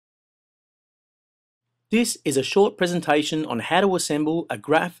This is a short presentation on how to assemble a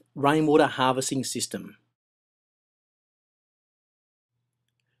Graf rainwater harvesting system.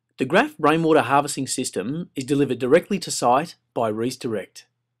 The Graf rainwater harvesting system is delivered directly to site by Reese Direct.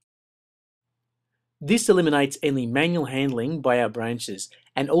 This eliminates any manual handling by our branches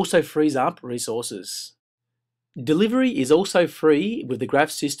and also frees up resources. Delivery is also free with the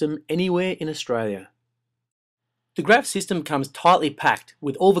Graf system anywhere in Australia. The Graf system comes tightly packed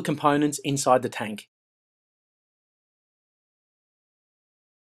with all the components inside the tank.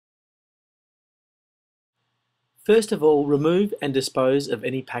 First of all, remove and dispose of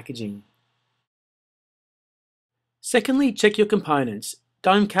any packaging. Secondly, check your components: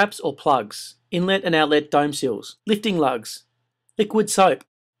 dome caps or plugs, inlet and outlet dome seals, lifting lugs, liquid soap,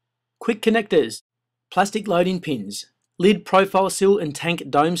 quick connectors, plastic loading pins, lid profile seal and tank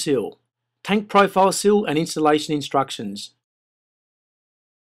dome seal, tank profile seal and installation instructions.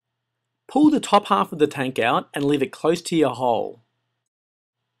 Pull the top half of the tank out and leave it close to your hole.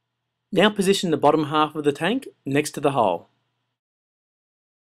 Now position the bottom half of the tank next to the hole.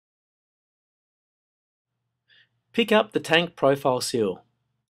 Pick up the tank profile seal.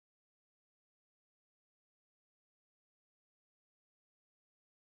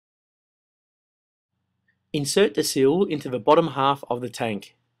 Insert the seal into the bottom half of the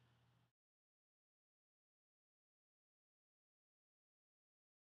tank.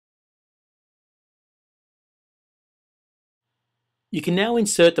 You can now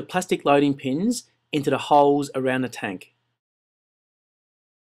insert the plastic loading pins into the holes around the tank.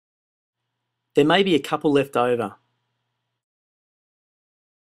 There may be a couple left over.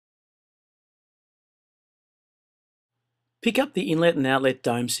 Pick up the inlet and outlet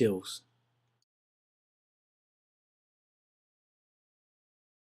dome seals.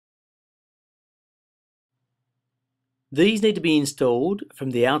 These need to be installed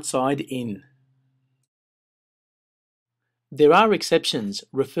from the outside in. There are exceptions.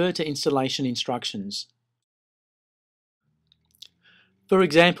 Refer to installation instructions. For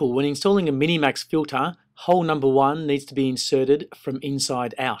example, when installing a MINIMAX filter, hole number 1 needs to be inserted from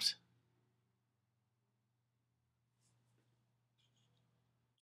inside out.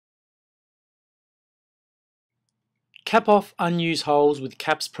 Cap off unused holes with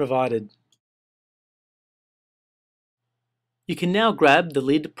caps provided. You can now grab the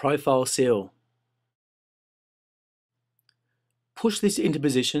lid profile seal. Push this into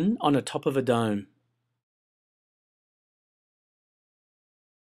position on the top of a dome.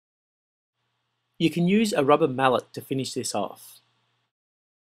 You can use a rubber mallet to finish this off.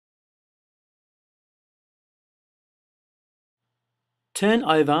 Turn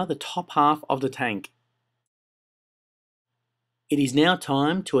over the top half of the tank. It is now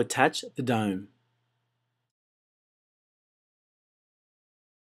time to attach the dome.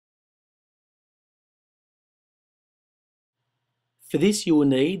 For this you will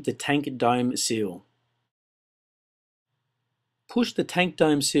need the tank dome seal. Push the tank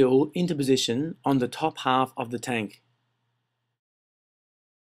dome seal into position on the top half of the tank.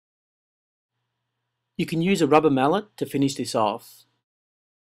 You can use a rubber mallet to finish this off.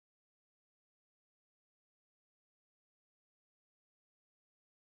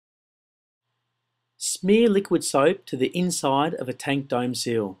 Smear liquid soap to the inside of a tank dome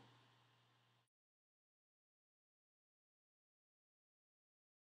seal.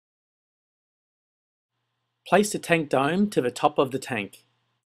 Place the tank dome to the top of the tank.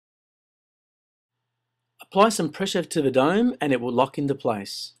 Apply some pressure to the dome and it will lock into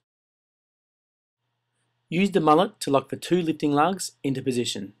place. Use the mallet to lock the 2 lifting lugs into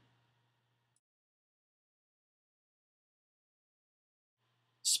position.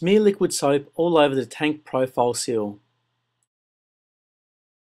 Smear liquid soap all over the tank profile seal.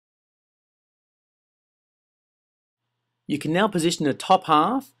 You can now position the top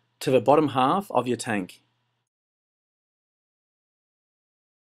half to the bottom half of your tank.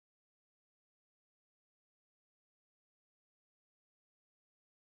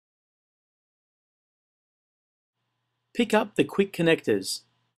 Pick up the quick connectors.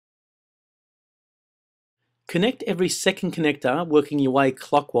 Connect every second connector, working your way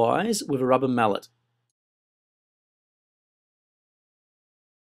clockwise with a rubber mallet.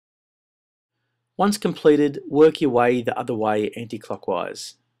 Once completed, work your way the other way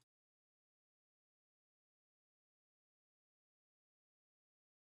anti-clockwise.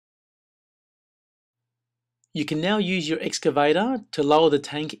 You can now use your excavator to lower the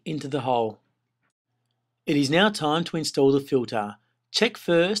tank into the hole. It is now time to install the filter. Check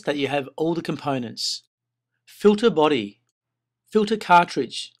first that you have all the components. Filter body, filter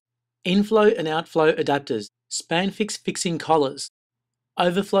cartridge, inflow and outflow adapters, SPANFIX fixing collars,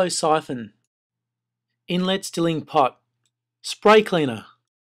 overflow siphon, inlet stilling pot, spray cleaner.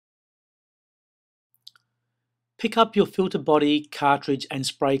 Pick up your filter body, cartridge and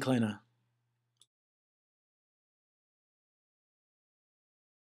spray cleaner.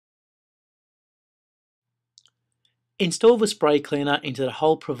 Install the spray cleaner into the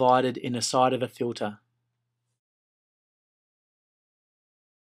hole provided in the side of a filter.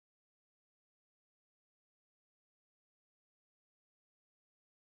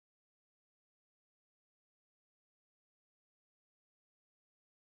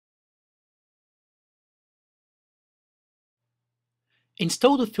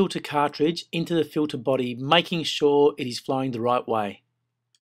 Install the filter cartridge into the filter body, making sure it is flowing the right way.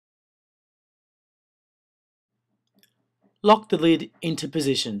 Lock the lid into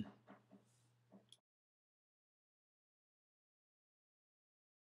position.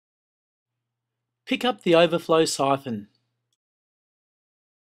 Pick up the overflow siphon.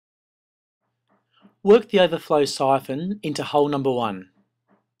 Work the overflow siphon into hole number 1.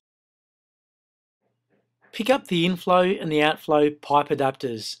 Pick up the inflow and the outflow pipe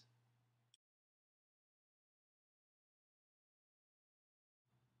adapters.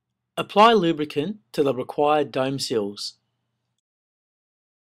 Apply lubricant to the required dome seals.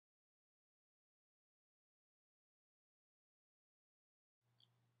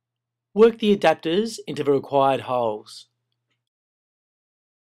 Work the adapters into the required holes.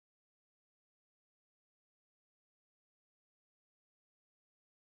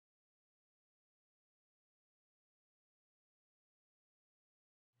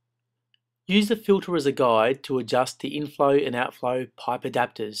 Use the filter as a guide to adjust the inflow and outflow pipe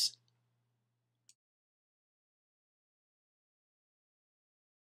adapters.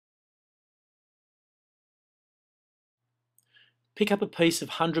 Pick up a piece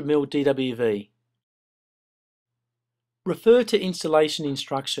of 100mm DWV. Refer to installation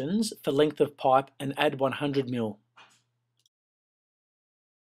instructions for length of pipe and add 100mm.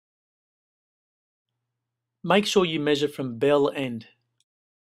 Make sure you measure from bell end.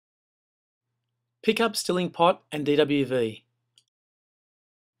 Pick up stilling pot and DWV.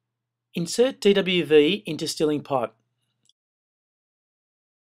 Insert DWV into stilling pot.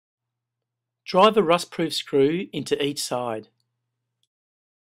 Drive a rust-proof screw into each side.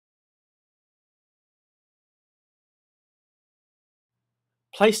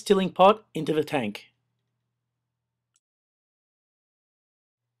 Place stilling pot into the tank.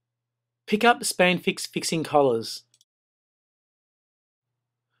 Pick up SPANFIX fixing collars.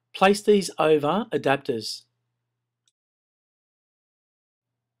 Place these over adapters.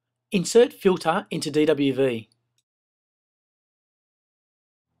 Insert filter into DWV.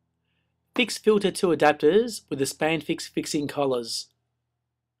 Fix filter to adapters with the SPANFIX fixing collars.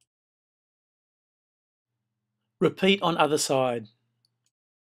 Repeat on other side.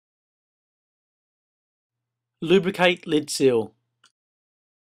 Lubricate lid seal.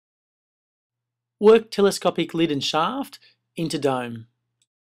 Work telescopic lid and shaft into dome.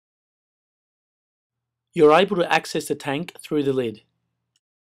 You're able to access the tank through the lid.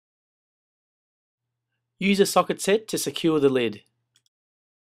 Use a socket set to secure the lid.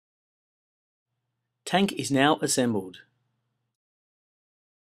 Tank is now assembled.